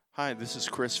Hi, this is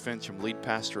Chris Fincham, lead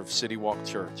pastor of City Walk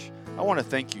Church. I want to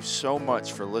thank you so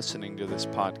much for listening to this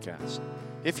podcast.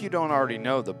 If you don't already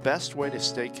know, the best way to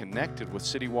stay connected with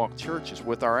City Walk Church is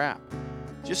with our app.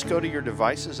 Just go to your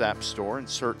device's app store and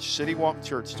search City Walk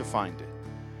Church to find it.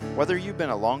 Whether you've been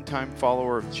a longtime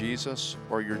follower of Jesus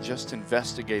or you're just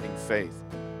investigating faith,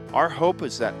 our hope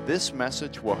is that this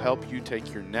message will help you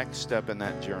take your next step in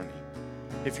that journey.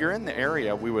 If you're in the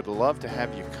area, we would love to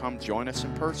have you come join us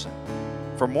in person.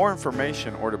 For more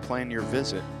information or to plan your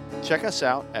visit, check us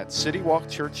out at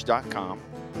citywalkchurch.com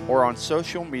or on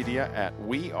social media at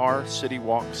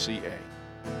WeAreCityWalkCA.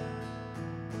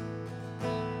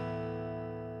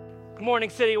 Good morning,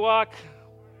 City Walk.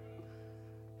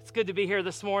 It's good to be here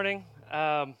this morning.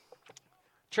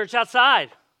 Church outside,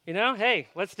 hey,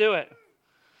 let's do it.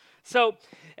 So,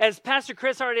 as Pastor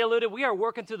Chris already alluded, we are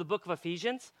working through the book of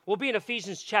Ephesians. We'll be in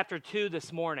Ephesians chapter 2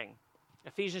 this morning.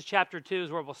 Ephesians chapter 2 is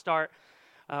where we'll start.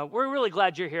 We're really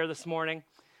glad you're here this morning.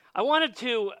 I wanted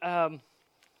to I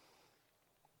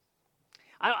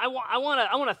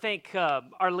want to thank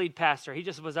our lead pastor. He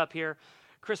just was up here,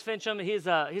 Chris Fincham. He's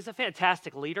a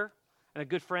fantastic leader and a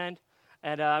good friend,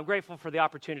 and I'm grateful for the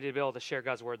opportunity to be able to share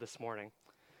God's word this morning.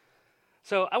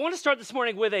 So I want to start this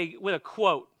morning with a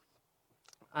quote.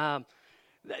 The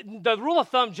rule of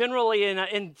thumb generally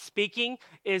in speaking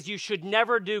is you should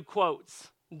never do quotes.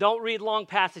 Don't read long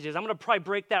passages. I'm going to probably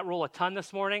break that rule a ton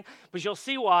this morning, but you'll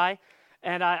see why,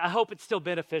 and I hope it's still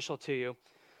beneficial to you.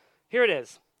 Here it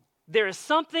is. There is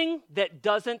something that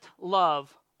doesn't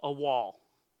love a wall.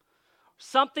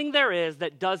 Something there is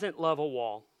that doesn't love a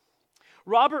wall.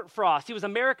 Robert Frost, he was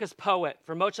America's poet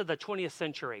for most of the 20th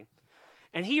century,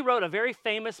 and he wrote a very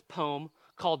famous poem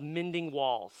called Mending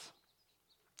Walls.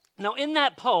 Now, in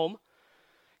that poem,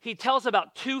 he tells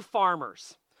about two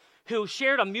farmers who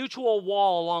shared a mutual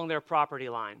wall along their property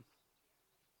line.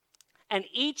 And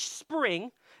each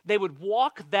spring, they would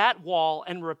walk that wall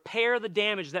and repair the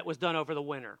damage that was done over the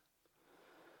winter.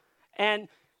 And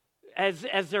as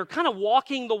they're kind of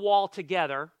walking the wall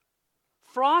together,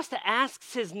 Frost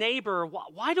asks his neighbor,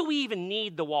 why do we even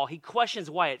need the wall? He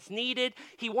questions why it's needed.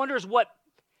 He wonders what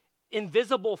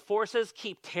invisible forces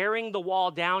keep tearing the wall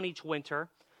down each winter.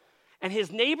 And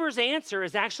his neighbor's answer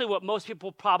is actually what most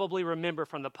people probably remember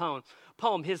from the poem.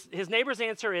 His neighbor's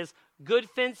answer is, good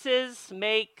fences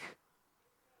make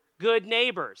good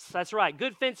neighbors. That's right,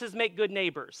 good fences make good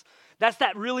neighbors. That's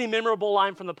that really memorable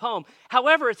line from the poem.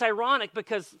 However, it's ironic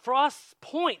because Frost's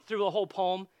point through the whole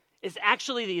poem is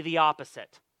actually the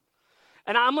opposite.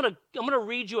 And I'm gonna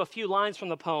read you a few lines from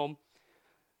the poem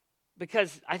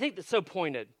because I think it's so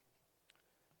pointed.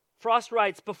 Frost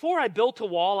writes, before I built a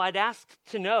wall, I'd ask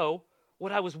to know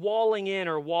what I was walling in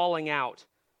or walling out,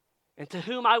 and to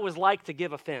whom I was like to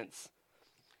give offense.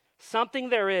 Something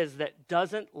there is that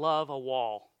doesn't love a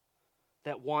wall,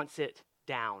 that wants it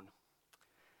down.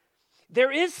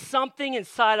 There is something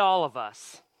inside all of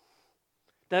us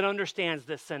that understands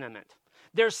this sentiment.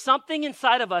 There's something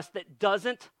inside of us that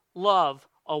doesn't love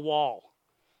a wall.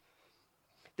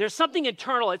 There's something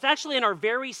internal, it's actually in our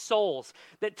very souls,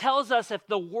 that tells us if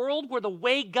the world were the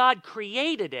way God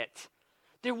created it,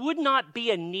 there would not be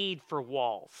a need for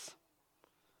walls,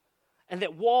 and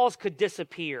that walls could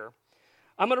disappear.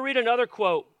 I'm going to read another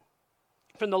quote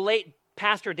from the late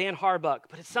pastor Dan Harbuck,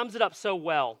 but it sums it up so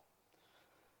well.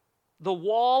 The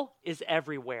wall is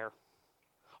everywhere.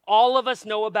 All of us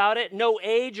know about it. No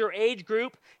age or age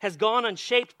group has gone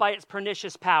unshaped by its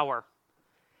pernicious power.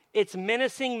 Its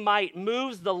menacing might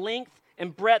moves the length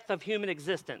and breadth of human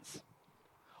existence.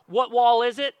 What wall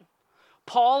is it?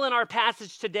 Paul, in our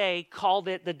passage today, called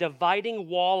it the dividing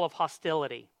wall of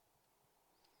hostility.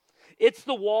 It's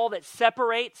the wall that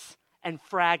separates and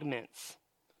fragments.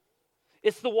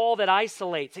 It's the wall that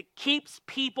isolates. It keeps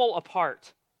people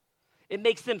apart. It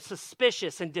makes them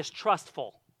suspicious and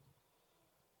distrustful.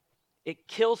 It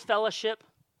kills fellowship.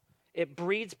 It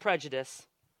breeds prejudice.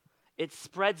 It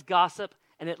spreads gossip.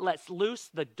 And it lets loose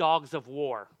the dogs of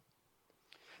war.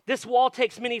 This wall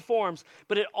takes many forms,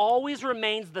 but it always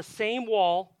remains the same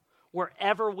wall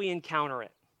wherever we encounter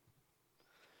it.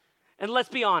 And let's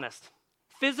be honest,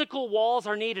 physical walls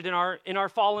are needed in our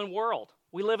fallen world.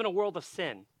 We live in a world of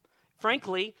sin.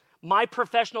 Frankly, my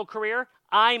professional career,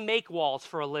 I make walls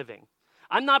for a living.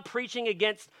 I'm not preaching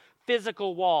against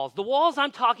physical walls. The walls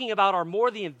I'm talking about are more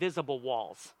the invisible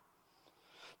walls.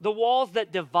 The walls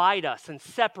that divide us and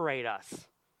separate us.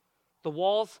 The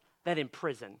walls that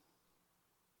imprison.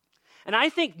 And I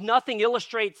think nothing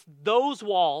illustrates those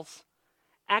walls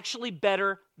actually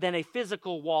better than a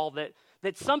physical wall that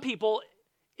some people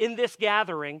in this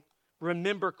gathering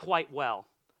remember quite well,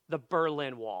 the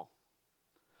Berlin Wall.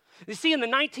 You see, in the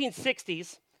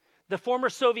 1960s, the former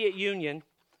Soviet Union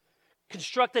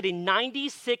constructed a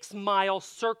 96-mile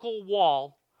circle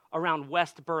wall around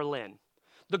West Berlin.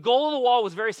 The goal of the wall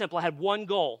was very simple. It had one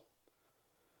goal,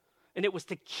 and it was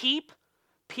to keep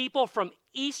people from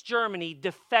East Germany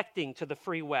defecting to the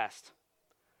free West.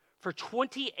 For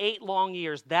 28 long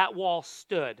years, that wall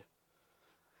stood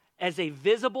as a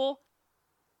visible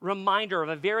reminder of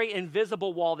a very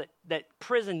invisible wall that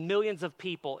prisoned millions of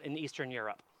people in Eastern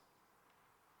Europe.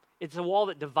 It's a wall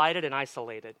that divided and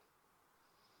isolated.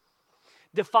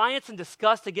 Defiance and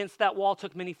disgust against that wall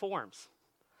took many forms.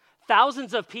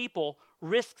 Thousands of people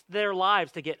risked their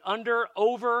lives to get under,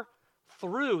 over,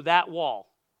 through that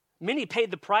wall. Many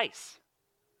paid the price.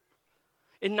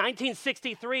 In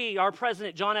 1963, our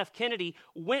president, John F. Kennedy,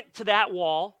 went to that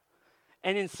wall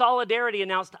and in solidarity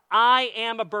announced, "I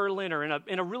am a Berliner,"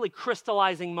 in a really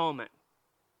crystallizing moment.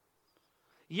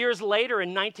 Years later,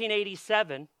 in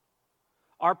 1987,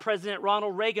 our President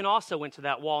Ronald Reagan also went to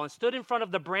that wall and stood in front of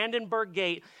the Brandenburg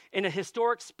Gate in a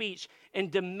historic speech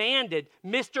and demanded,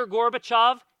 "Mr.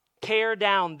 Gorbachev, tear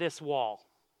down this wall."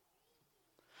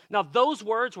 Now, those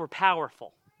words were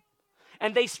powerful,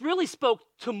 and they really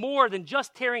spoke to more than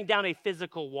just tearing down a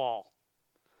physical wall.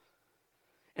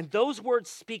 And those words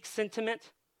speak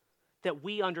sentiment that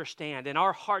we understand and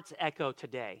our hearts echo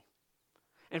today.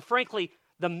 And frankly,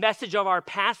 the message of our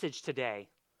passage today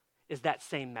is that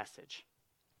same message.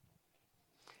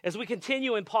 As we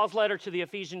continue in Paul's letter to the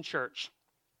Ephesian church,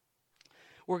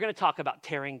 we're going to talk about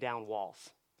tearing down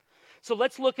walls. So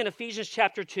let's look in Ephesians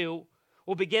chapter 2.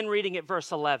 We'll begin reading at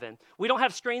verse 11. We don't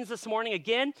have screens this morning.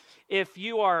 Again, if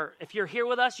you're here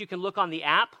with us, you can look on the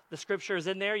app. The scripture is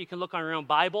in there. You can look on your own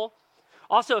Bible.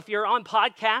 Also, if you're on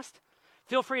podcast,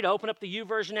 feel free to open up the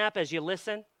YouVersion app as you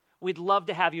listen. We'd love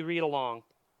to have you read along.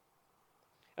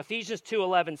 Ephesians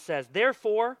 2:11 says,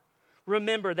 "Therefore,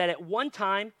 remember that at one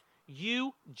time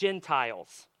you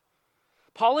Gentiles."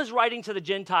 Paul is writing to the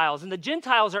Gentiles, and the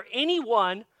Gentiles are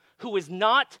anyone who is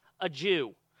not a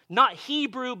Jew, not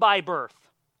Hebrew by birth.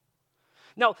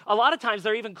 Now, a lot of times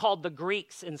they're even called the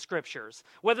Greeks in scriptures.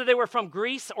 Whether they were from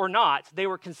Greece or not, they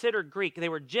were considered Greek. They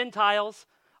were Gentiles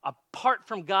apart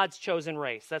from God's chosen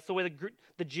race. That's the way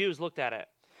the Jews looked at it.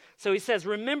 So he says,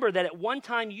 "Remember that at one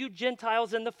time you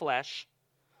Gentiles in the flesh,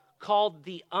 called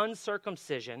the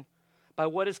uncircumcision by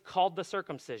what is called the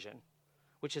circumcision,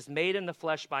 which is made in the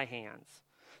flesh by hands."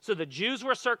 So the Jews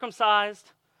were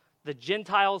circumcised, the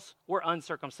Gentiles were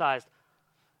uncircumcised.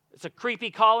 It's a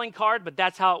creepy calling card, but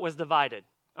that's how it was divided.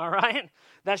 All right?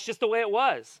 That's just the way it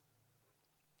was.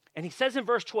 And he says in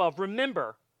verse 12,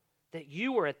 "Remember that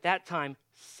you were at that time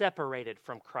separated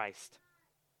from Christ,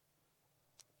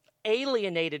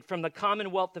 alienated from the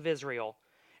commonwealth of Israel,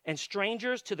 and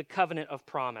strangers to the covenant of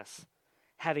promise,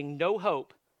 having no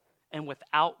hope and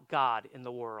without God in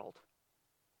the world."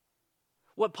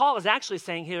 What Paul is actually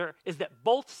saying here is that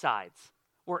both sides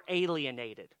were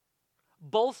alienated.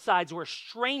 Both sides were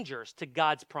strangers to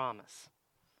God's promise.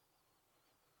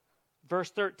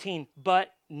 Verse 13,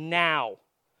 "But now,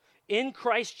 in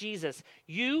Christ Jesus,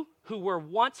 you who were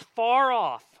once far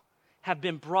off have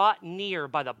been brought near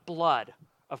by the blood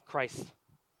of Christ."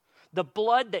 The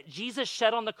blood that Jesus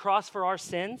shed on the cross for our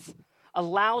sins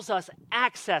allows us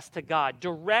access to God,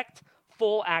 direct,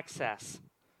 full access.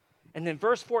 And then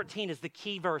verse 14 is the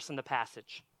key verse in the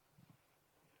passage.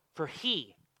 "For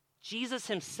he, Jesus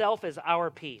himself, is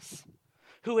our peace,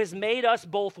 who has made us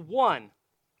both one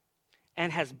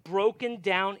and has broken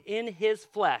down in his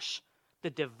flesh the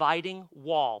dividing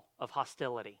wall of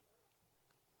hostility,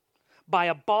 by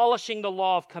abolishing the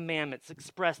law of commandments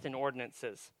expressed in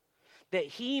ordinances, that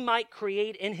he might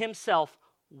create in himself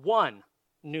one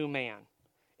new man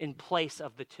in place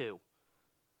of the two,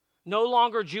 no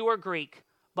longer Jew or Greek,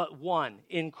 but one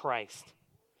in Christ,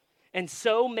 and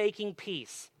so making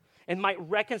peace, and might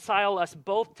reconcile us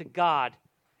both to God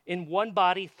in one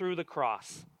body through the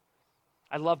cross."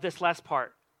 I love this last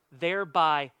part.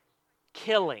 "Thereby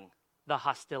killing the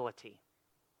hostility."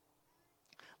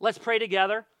 Let's pray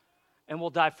together, and we'll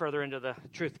dive further into the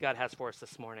truth God has for us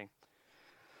this morning.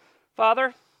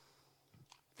 Father,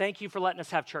 thank you for letting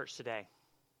us have church today.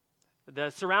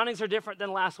 The surroundings are different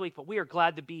than last week, but we are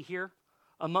glad to be here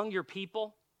among your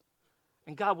people.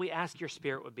 And God, we ask your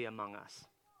Spirit would be among us.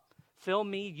 Fill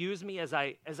me, use me as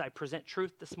I present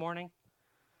truth this morning.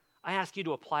 I ask you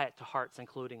to apply it to hearts,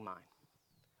 including mine.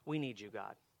 We need you,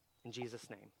 God. In Jesus'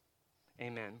 name,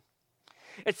 amen.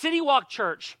 At City Walk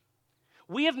Church,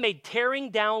 we have made tearing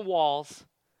down walls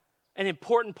an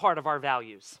important part of our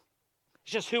values.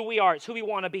 It's just who we are. It's who we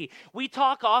want to be. We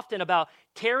talk often about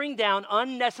tearing down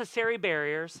unnecessary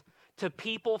barriers to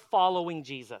people following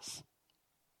Jesus.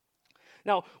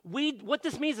 Now, what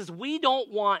this means is we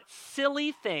don't want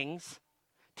silly things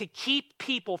to keep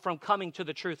people from coming to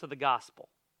the truth of the gospel.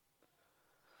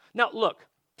 Now, look,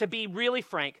 to be really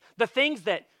frank, the things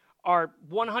that are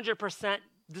 100%,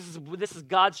 this is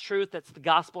God's truth, that's the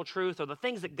gospel truth, or the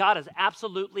things that God has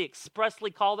absolutely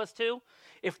expressly called us to,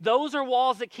 if those are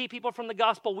walls that keep people from the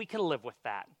gospel, we can live with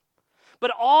that.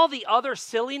 But all the other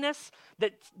silliness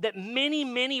that many,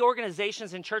 many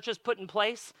organizations and churches put in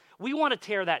place, we want to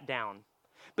tear that down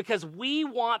because we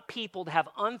want people to have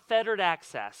unfettered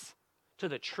access to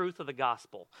the truth of the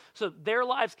gospel so their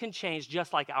lives can change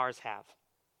just like ours have.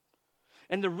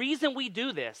 And the reason we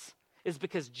do this is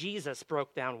because Jesus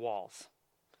broke down walls.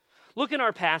 Look in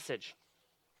our passage.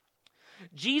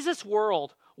 Jesus'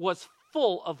 world was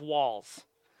full of walls.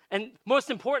 And most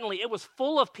importantly, it was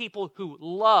full of people who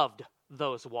loved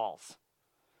those walls.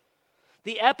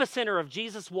 The epicenter of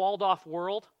Jesus' walled-off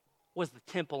world was the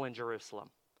temple in Jerusalem.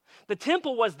 The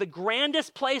temple was the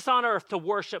grandest place on earth to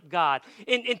worship God.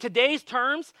 In today's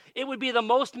terms, it would be the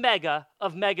most mega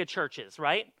of mega churches,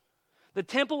 right? The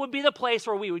temple would be the place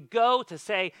where we would go to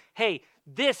say, hey,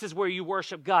 this is where you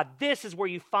worship God. This is where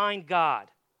you find God.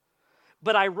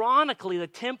 But ironically, the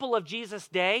temple of Jesus'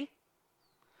 day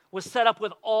was set up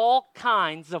with all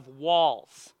kinds of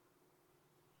walls.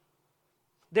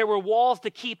 There were walls to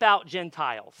keep out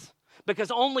Gentiles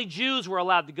because only Jews were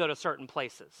allowed to go to certain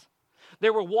places.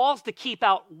 There were walls to keep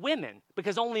out women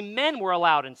because only men were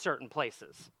allowed in certain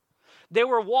places. There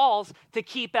were walls to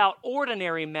keep out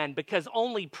ordinary men because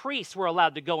only priests were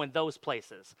allowed to go in those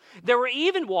places. There were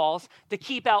even walls to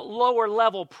keep out lower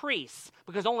level priests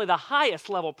because only the highest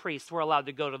level priests were allowed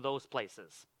to go to those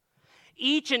places.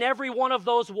 Each and every one of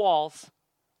those walls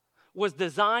was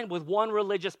designed with one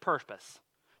religious purpose,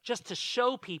 just to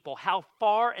show people how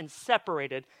far and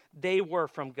separated they were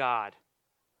from God.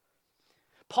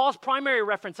 Paul's primary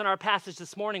reference in our passage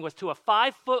this morning was to a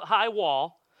 5-foot-high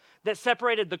wall that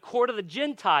separated the court of the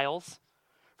Gentiles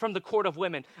from the court of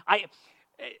women.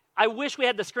 I wish we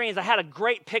had the screens. I had a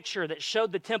great picture that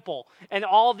showed the temple and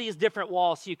all these different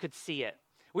walls so you could see it.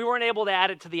 We weren't able to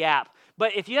add it to the app.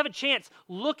 But if you have a chance,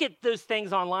 look at those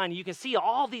things online and you can see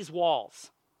all these walls.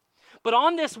 But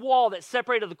on this wall that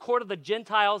separated the court of the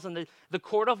Gentiles and the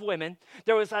court of women,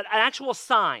 there was an actual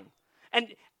sign.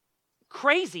 And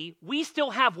crazy, we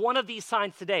still have one of these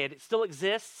signs today. It still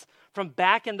exists from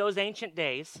back in those ancient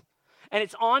days. And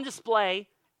it's on display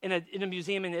in a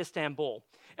museum in Istanbul.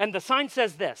 And the sign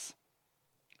says this: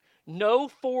 no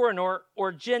foreigner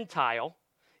or Gentile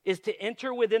is to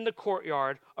enter within the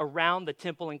courtyard around the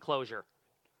temple enclosure.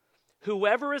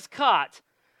 Whoever is caught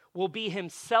will be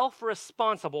himself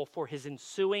responsible for his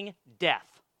ensuing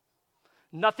death.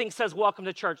 Nothing says welcome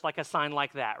to church like a sign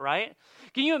like that, right?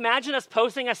 Can you imagine us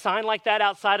posting a sign like that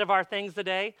outside of our things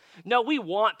today? No, we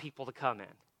want people to come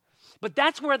in. But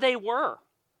that's where they were.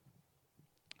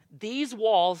 These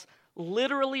walls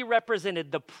literally represented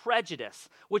the prejudice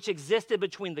which existed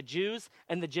between the Jews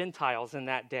and the Gentiles in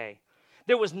that day.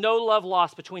 There was no love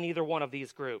lost between either one of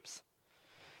these groups.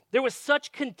 There was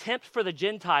such contempt for the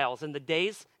Gentiles in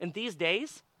these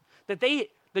days that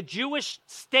the Jewish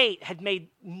state had made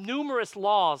numerous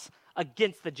laws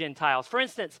against the Gentiles. For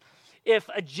instance, if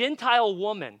a Gentile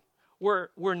woman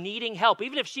were needing help,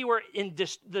 even if she were in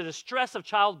the distress of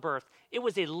childbirth, it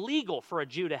was illegal for a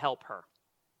Jew to help her.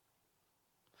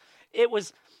 It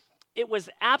was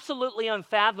absolutely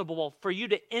unfathomable for you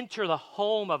to enter the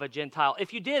home of a Gentile.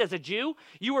 If you did as a Jew,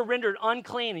 you were rendered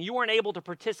unclean and you weren't able to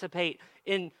participate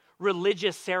in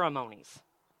religious ceremonies.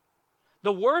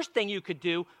 The worst thing you could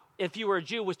do if you were a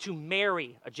Jew was to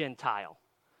marry a Gentile.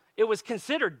 It was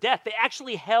considered death. They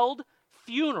actually held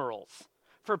funerals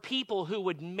for people who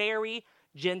would marry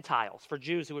Gentiles, for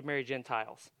Jews who would marry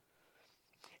Gentiles.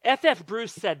 F.F.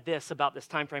 Bruce said this about this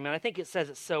time frame, and I think it says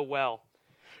it so well.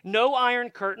 No iron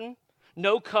curtain,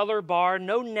 no color bar,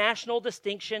 no national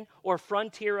distinction or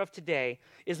frontier of today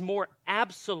is more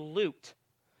absolute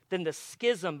than the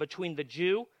schism between the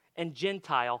Jew and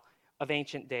Gentile of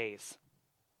ancient days.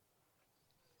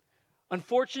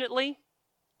 Unfortunately,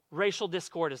 racial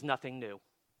discord is nothing new,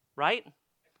 right?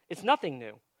 It's nothing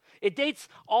new. It dates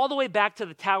all the way back to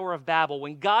the Tower of Babel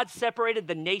when God separated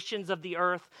the nations of the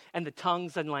earth and the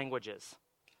tongues and languages.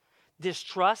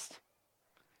 Distrust,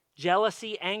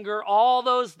 jealousy, anger, all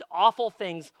those awful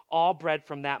things all bred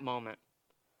from that moment.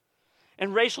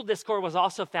 And racial discord was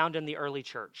also found in the early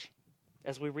church,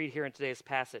 as we read here in today's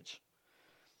passage.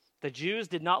 The Jews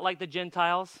did not like the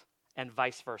Gentiles and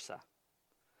vice versa.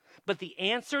 But the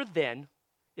answer then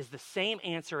is the same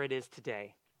answer it is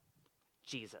today: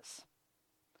 Jesus.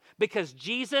 Because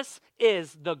Jesus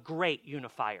is the great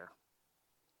unifier.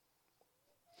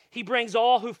 He brings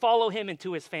all who follow him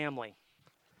into his family.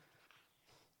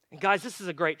 And guys, this is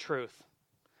a great truth.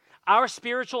 Our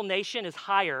spiritual nation is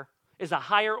a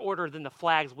higher order than the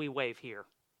flags we wave here.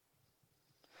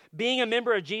 Being a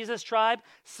member of Jesus' tribe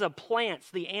supplants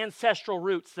the ancestral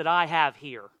roots that I have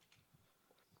here.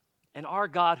 And our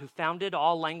God, who founded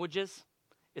all languages,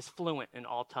 is fluent in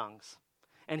all tongues.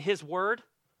 And his word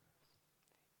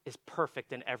is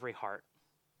perfect in every heart.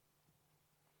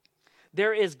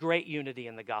 There is great unity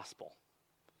in the gospel.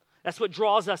 That's what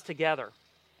draws us together.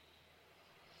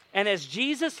 And as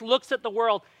Jesus looks at the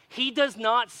world, he does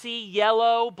not see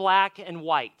yellow, black, and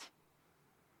white.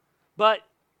 But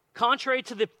contrary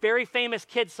to the very famous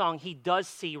kids song, he does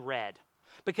see red.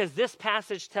 Because this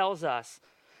passage tells us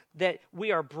that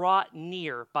we are brought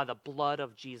near by the blood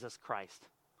of Jesus Christ.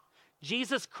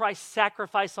 Jesus Christ's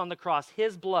sacrifice on the cross,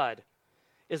 his blood,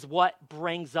 is what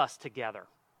brings us together.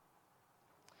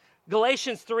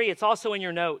 Galatians 3, it's also in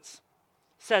your notes,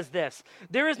 says this: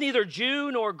 there is neither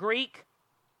Jew nor Greek,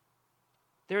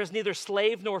 there is neither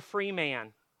slave nor free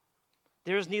man,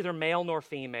 there is neither male nor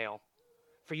female,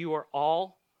 for you are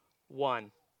all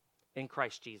one in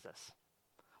Christ Jesus.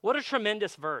 What a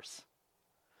tremendous verse.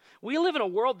 We live in a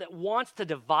world that wants to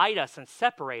divide us and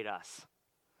separate us,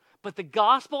 but the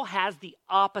gospel has the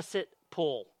opposite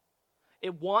pull.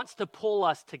 It wants to pull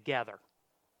us together.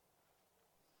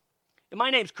 And my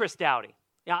name's Chris Dowdy.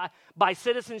 By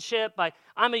citizenship,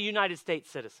 I'm a United States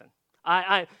citizen.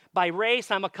 By race,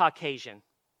 I'm a Caucasian.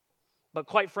 But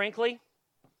quite frankly,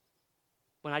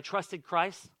 when I trusted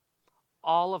Christ,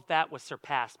 all of that was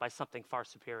surpassed by something far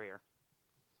superior.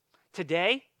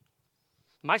 Today,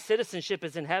 my citizenship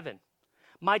is in heaven.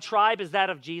 My tribe is that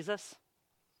of Jesus.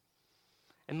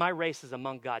 And my race is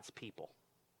among God's people.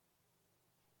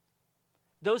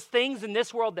 Those things in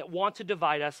this world that want to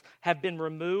divide us have been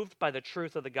removed by the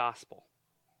truth of the gospel.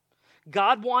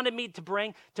 God wanted me to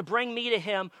bring me to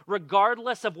him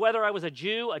regardless of whether I was a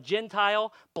Jew, a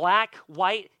Gentile, black,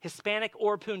 white, Hispanic,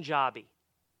 or Punjabi.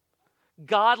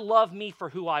 God loved me for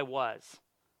who I was.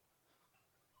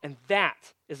 And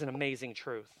that is an amazing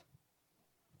truth.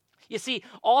 You see,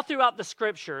 all throughout the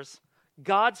scriptures,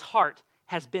 God's heart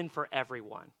has been for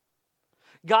everyone.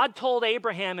 God told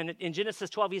Abraham in Genesis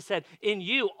 12, he said, in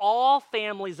you, all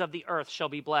families of the earth shall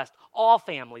be blessed. All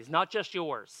families, not just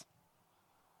yours.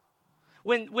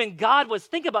 When God was,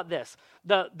 think about this,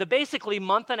 the basically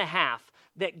month and a half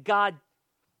that God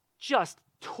just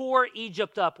tore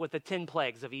Egypt up with the 10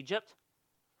 plagues of Egypt.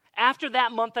 After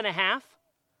that month and a half,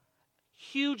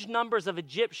 huge numbers of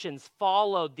Egyptians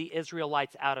followed the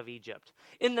Israelites out of Egypt.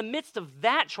 In the midst of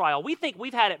that trial, we think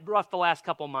we've had it rough the last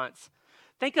couple months.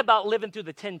 Think about living through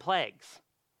the 10 plagues.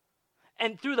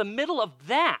 And through the middle of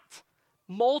that,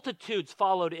 multitudes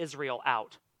followed Israel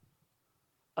out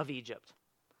of Egypt.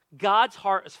 God's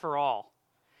heart is for all.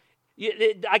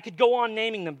 I could go on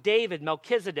naming them: David,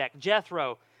 Melchizedek,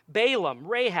 Jethro, Balaam,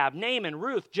 Rahab, Naaman,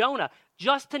 Ruth, Jonah,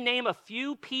 just to name a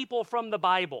few people from the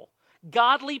Bible.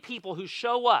 Godly people who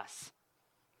show us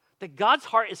that God's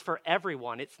heart is for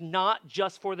everyone. It's not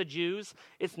just for the Jews.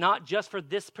 It's not just for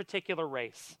this particular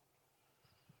race.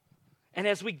 And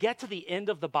as we get to the end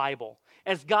of the Bible,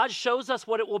 as God shows us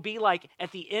what it will be like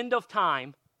at the end of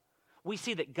time, we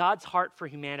see that God's heart for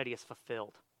humanity is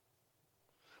fulfilled.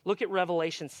 Look at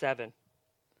Revelation 7.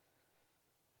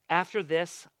 After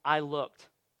this, I looked.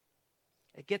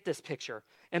 Get this picture.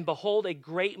 And behold, a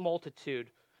great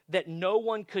multitude that no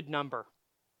one could number.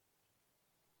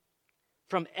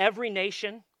 From every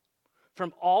nation,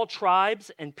 from all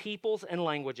tribes and peoples and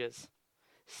languages,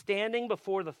 standing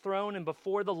before the throne and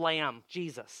before the Lamb,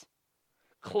 Jesus,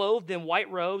 clothed in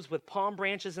white robes with palm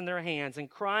branches in their hands, and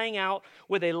crying out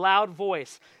with a loud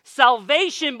voice,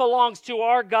 salvation belongs to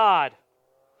our God,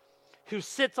 who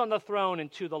sits on the throne,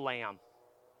 and to the Lamb.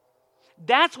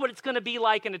 That's what it's going to be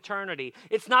like in eternity.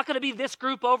 It's not going to be this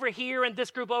group over here and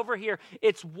this group over here.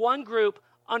 It's one group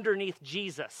underneath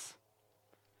Jesus.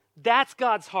 That's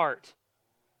God's heart.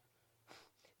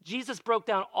 Jesus broke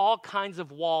down all kinds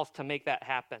of walls to make that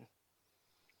happen.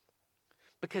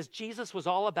 Because Jesus was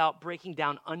all about breaking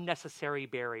down unnecessary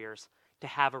barriers to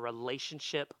have a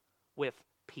relationship with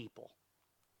people.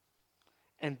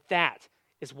 And that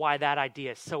is why that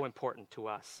idea is so important to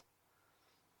us.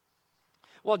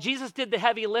 While Jesus did the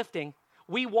heavy lifting,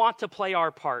 we want to play our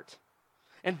part.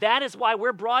 And that is why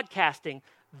we're broadcasting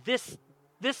this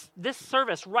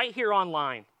service right here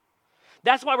online.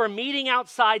 That's why we're meeting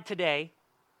outside today.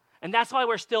 And that's why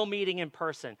we're still meeting in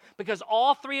person. Because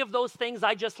all three of those things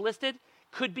I just listed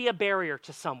could be a barrier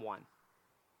to someone.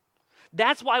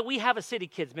 That's why we have a City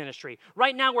Kids ministry.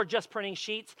 Right now, we're just printing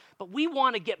sheets, but we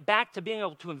want to get back to being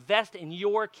able to invest in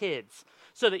your kids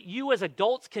so that you as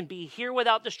adults can be here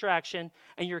without distraction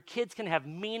and your kids can have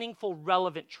meaningful,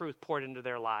 relevant truth poured into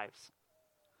their lives.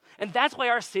 And that's why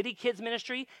our City Kids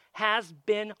ministry has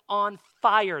been on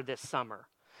fire this summer,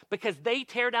 because they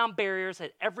tear down barriers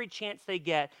at every chance they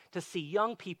get to see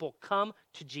young people come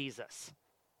to Jesus.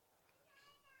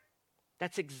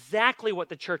 That's exactly what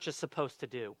the church is supposed to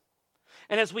do.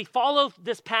 And as we follow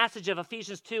this passage of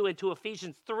Ephesians 2 into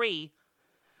Ephesians 3,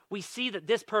 we see that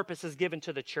this purpose is given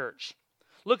to the church.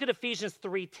 Look at Ephesians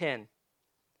 3:10.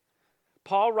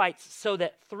 Paul writes, so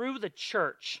that through the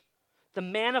church, the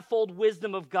manifold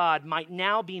wisdom of God might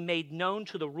now be made known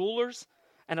to the rulers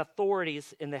and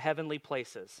authorities in the heavenly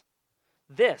places.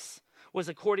 This was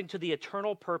according to the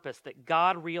eternal purpose that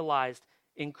God realized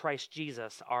in Christ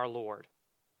Jesus our Lord.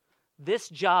 This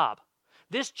job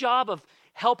of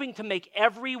helping to make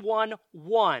everyone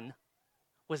one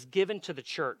was given to the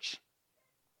church.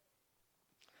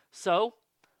 So,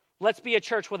 let's be a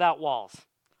church without walls.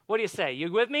 What do you say?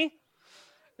 You with me?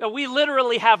 No, we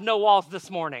literally have no walls this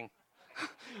morning.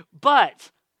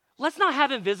 But let's not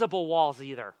have invisible walls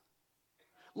either.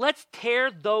 Let's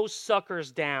tear those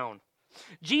suckers down.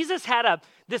 Jesus had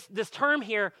this term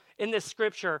here in this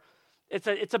scripture.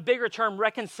 It's a bigger term,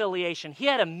 reconciliation. He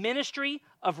had a ministry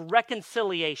of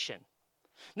reconciliation.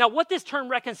 Now, what this term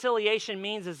reconciliation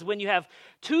means is when you have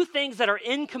two things that are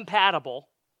incompatible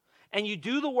and you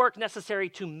do the work necessary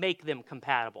to make them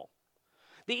compatible.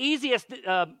 The easiest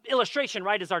illustration,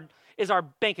 right, is our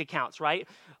bank accounts, right?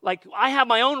 Like, I have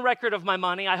my own record of my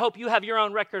money. I hope you have your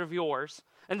own record of yours.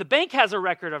 And the bank has a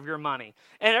record of your money.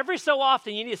 And every so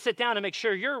often, you need to sit down and make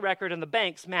sure your record and the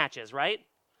bank's matches, right?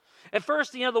 At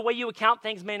first, the way you account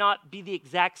things may not be the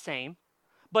exact same.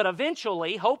 But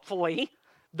eventually, hopefully,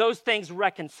 those things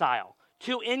reconcile.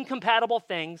 Two incompatible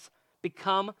things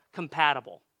become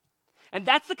compatible. And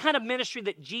that's the kind of ministry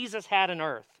that Jesus had on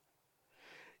earth.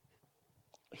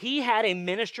 He had a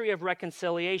ministry of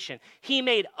reconciliation. He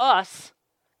made us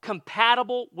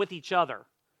compatible with each other.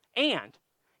 And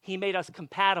he made us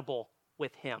compatible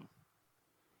with him.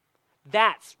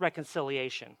 That's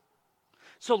reconciliation.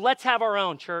 So let's have our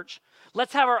own, church.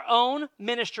 Let's have our own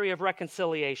ministry of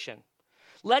reconciliation.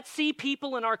 Let's see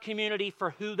people in our community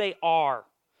for who they are,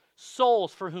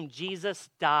 souls for whom Jesus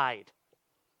died.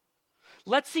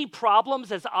 Let's see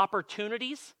problems as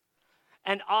opportunities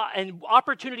and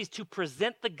opportunities to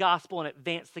present the gospel and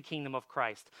advance the kingdom of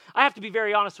Christ. I have to be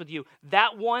very honest with you.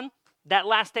 That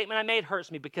last statement I made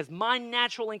hurts me because my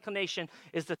natural inclination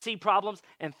is to see problems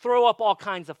and throw up all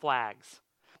kinds of flags.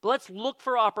 But let's look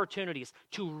for opportunities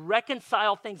to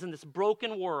reconcile things in this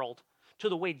broken world to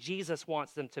the way Jesus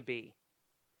wants them to be.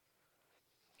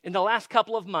 In the last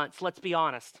couple of months, let's be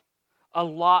honest, a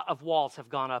lot of walls have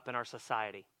gone up in our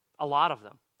society. A lot of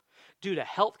them. Due to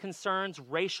health concerns,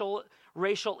 racial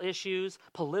issues,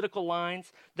 political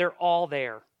lines, they're all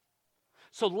there.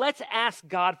 So let's ask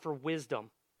God for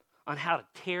wisdom on how to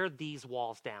tear these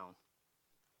walls down.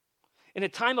 In a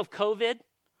time of COVID,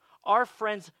 our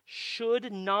friends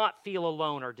should not feel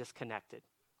alone or disconnected.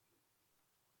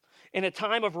 In a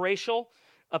time of racial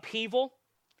upheaval,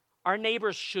 our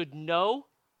neighbors should know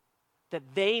that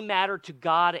they matter to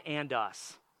God and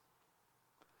us.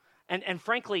 And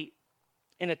frankly,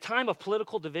 in a time of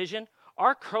political division,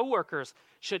 our coworkers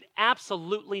should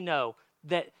absolutely know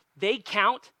that they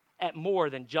count at more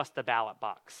than just the ballot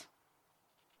box.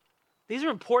 These are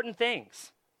important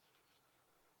things.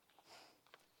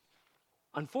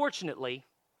 Unfortunately,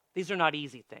 these are not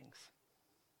easy things.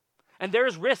 And there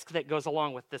is risk that goes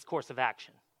along with this course of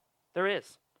action. There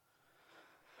is.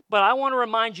 But I want to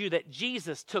remind you that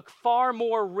Jesus took far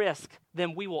more risk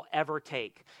than we will ever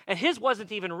take. And his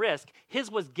wasn't even risk. His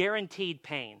was guaranteed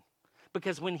pain.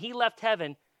 Because when he left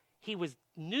heaven, he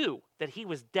knew that he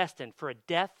was destined for a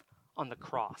death on the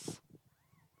cross.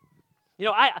 You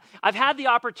know, I've had the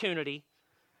opportunity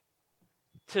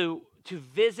to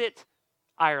visit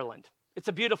Ireland. It's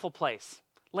a beautiful place.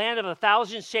 Land of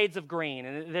 1,000 shades of green.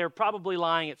 And they're probably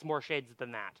lying, it's more shades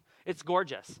than that. It's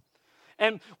gorgeous.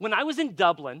 And when I was in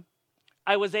Dublin,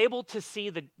 I was able to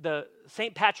see the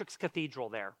St. Patrick's Cathedral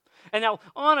there. And now,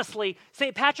 honestly,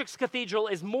 St. Patrick's Cathedral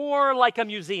is more like a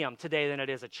museum today than it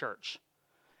is a church.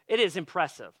 It is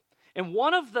impressive. And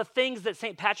one of the things that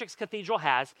St. Patrick's Cathedral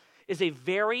has is a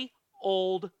very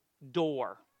old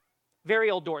door.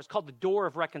 Very old door. It's called the Door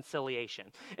of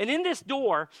Reconciliation. And in this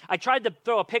door, I tried to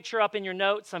throw a picture up in your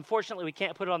notes. Unfortunately, we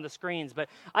can't put it on the screens, but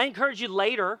I encourage you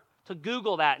later to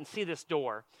Google that and see this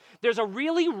door. There's a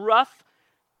really rough,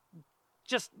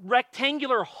 just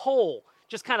rectangular hole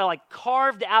just kind of like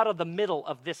carved out of the middle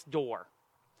of this door.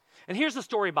 And here's the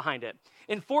story behind it.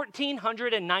 In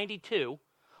 1492,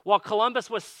 while Columbus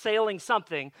was sailing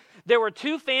something, there were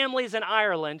two families in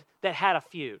Ireland that had a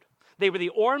feud. They were the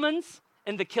Ormonds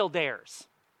and the Kildares.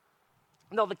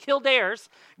 Now, the Kildares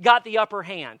got the upper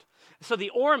hand. So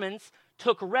the Ormonds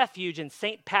took refuge in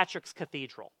St. Patrick's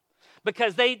Cathedral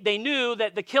because they knew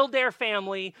that the Kildare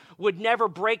family would never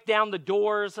break down the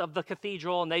doors of the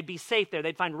cathedral and they'd be safe there.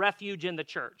 They'd find refuge in the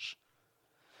church.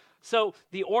 So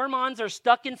the Ormonds are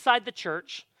stuck inside the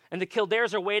church and the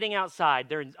Kildares are waiting outside.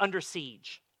 They're under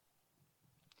siege.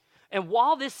 And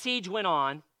while this siege went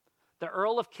on, the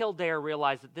Earl of Kildare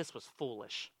realized that this was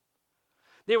foolish.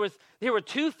 There were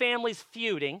two families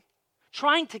feuding,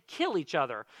 trying to kill each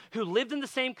other, who lived in the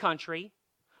same country,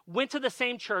 went to the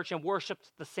same church, and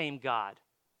worshiped the same God.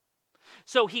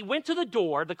 So he went to the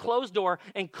door, the closed door,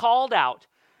 and called out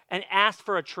and asked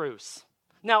for a truce.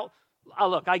 Now,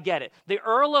 look, I get it. The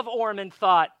Earl of Ormond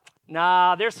thought,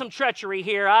 nah, there's some treachery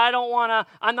here.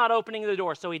 I'm not opening the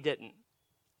door, so he didn't.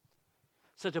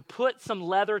 So to put some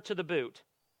leather to the boot,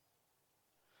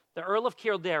 the Earl of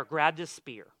Kildare grabbed his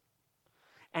spear,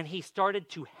 and he started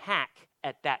to hack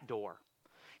at that door.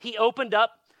 He opened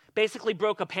up, basically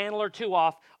broke a panel or two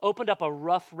off, opened up a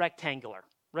rough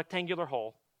rectangular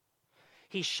hole.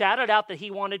 He shouted out that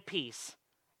he wanted peace,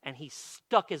 and he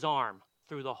stuck his arm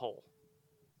through the hole.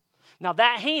 Now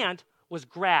that hand was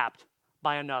grabbed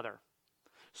by another.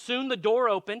 Soon the door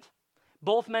opened,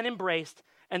 both men embraced,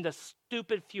 and the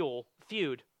stupid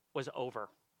feud was over.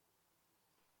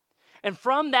 And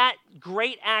from that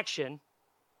great action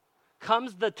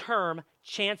comes the term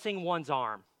chancing one's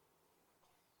arm.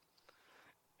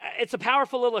 It's a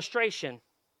powerful illustration.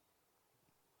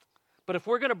 But if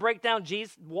we're going to break down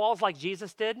walls like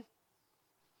Jesus did,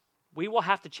 we will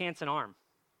have to chance an arm.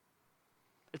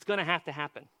 It's going to have to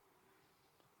happen.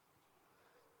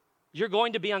 You're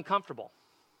going to be uncomfortable.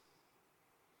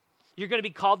 You're going to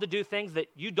be called to do things that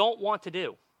you don't want to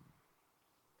do.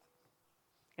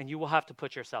 And you will have to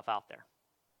put yourself out there.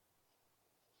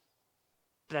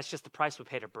 But that's just the price we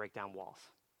pay to break down walls.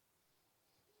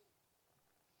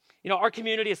 You know, our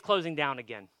community is closing down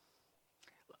again.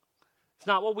 It's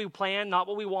not what we planned, not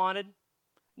what we wanted,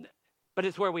 but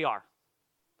it's where we are.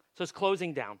 So it's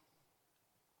closing down.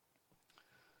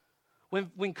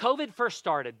 When COVID first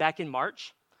started back in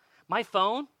March, my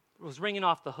phone was ringing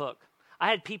off the hook. I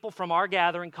had people from our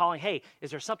gathering calling, hey,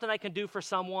 is there something I can do for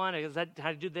someone? Is that how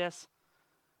to do this?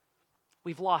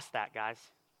 We've lost that, guys.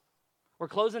 We're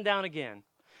closing down again.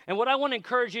 And what I want to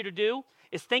encourage you to do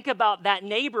is think about that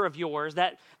neighbor of yours,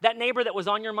 that neighbor that was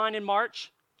on your mind in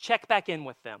March. Check back in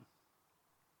with them.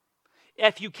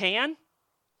 If you can,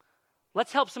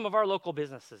 let's help some of our local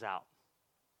businesses out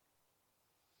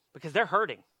because they're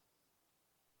hurting.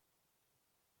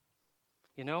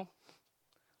 You know?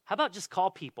 How about just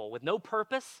call people with no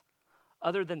purpose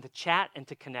other than to chat and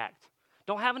to connect?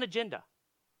 Don't have an agenda.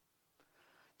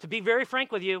 To be very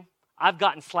frank with you, I've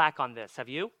gotten slack on this. Have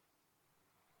you?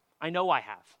 I know I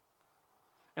have.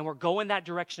 And we're going that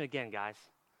direction again, guys.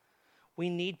 We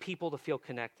need people to feel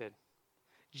connected.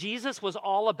 Jesus was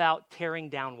all about tearing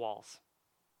down walls.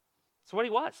 That's what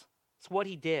he was. It's what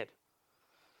he did.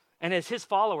 And as his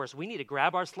followers, we need to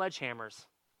grab our sledgehammers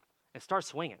and start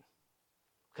swinging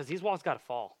because these walls got to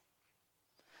fall.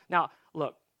 Now,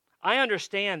 look, I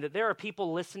understand that there are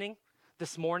people listening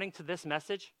this morning to this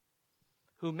message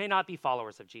who may not be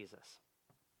followers of Jesus.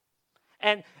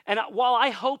 And while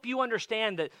I hope you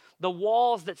understand that the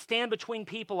walls that stand between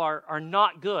people are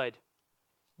not good,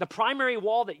 the primary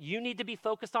wall that you need to be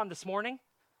focused on this morning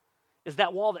is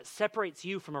that wall that separates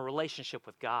you from a relationship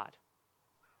with God.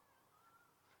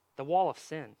 The wall of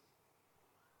sin.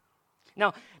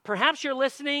 Now, perhaps you're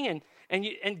listening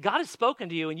and God has spoken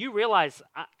to you and you realize,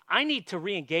 I need to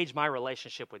re-engage my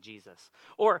relationship with Jesus.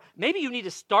 Or maybe you need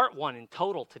to start one in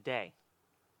total today.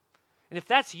 And if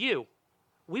that's you,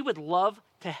 we would love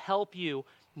to help you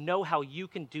know how you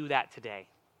can do that today.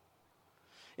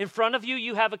 In front of you,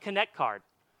 you have a Connect card.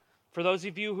 For those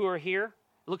of you who are here,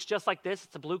 it looks just like this.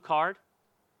 It's a blue card.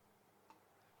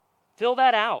 Fill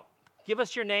that out. Give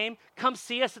us your name. Come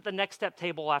see us at the Next Step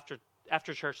table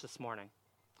after church this morning.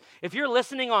 If you're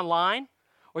listening online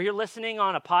or you're listening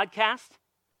on a podcast,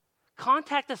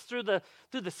 contact us through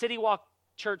the City Walk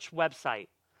Church website.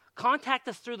 Contact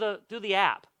us through the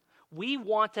app. We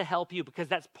want to help you because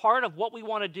that's part of what we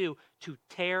want to do to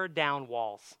tear down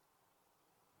walls.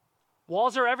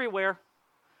 Walls are everywhere.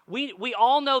 We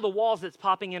all know the walls that's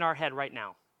popping in our head right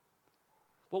now.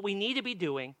 What we need to be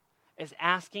doing is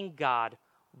asking God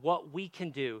what we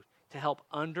can do to help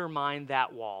undermine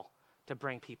that wall to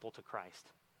bring people to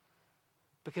Christ.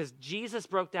 Because Jesus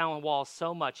broke down the walls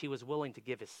so much, he was willing to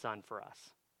give his son for us.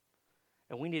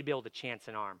 And we need to be able to chance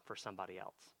an arm for somebody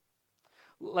else.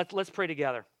 Let's pray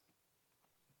together.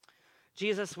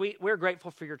 Jesus, we're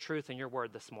grateful for your truth and your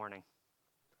word this morning.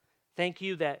 Thank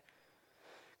you that,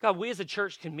 God, we as a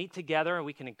church can meet together and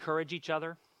we can encourage each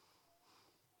other.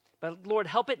 But Lord,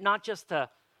 help it not just to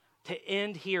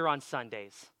end here on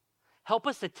Sundays. Help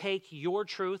us to take your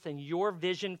truth and your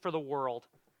vision for the world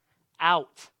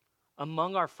out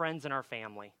among our friends and our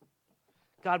family.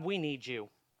 God, we need you.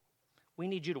 We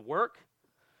need you to work.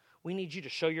 We need you to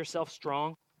show yourself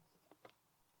strong.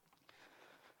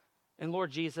 And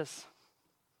Lord Jesus,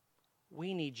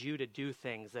 we need you to do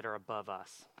things that are above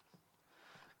us.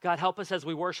 God, help us as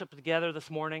we worship together this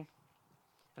morning.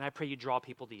 And I pray you draw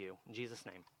people to you. In Jesus'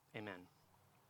 name, amen.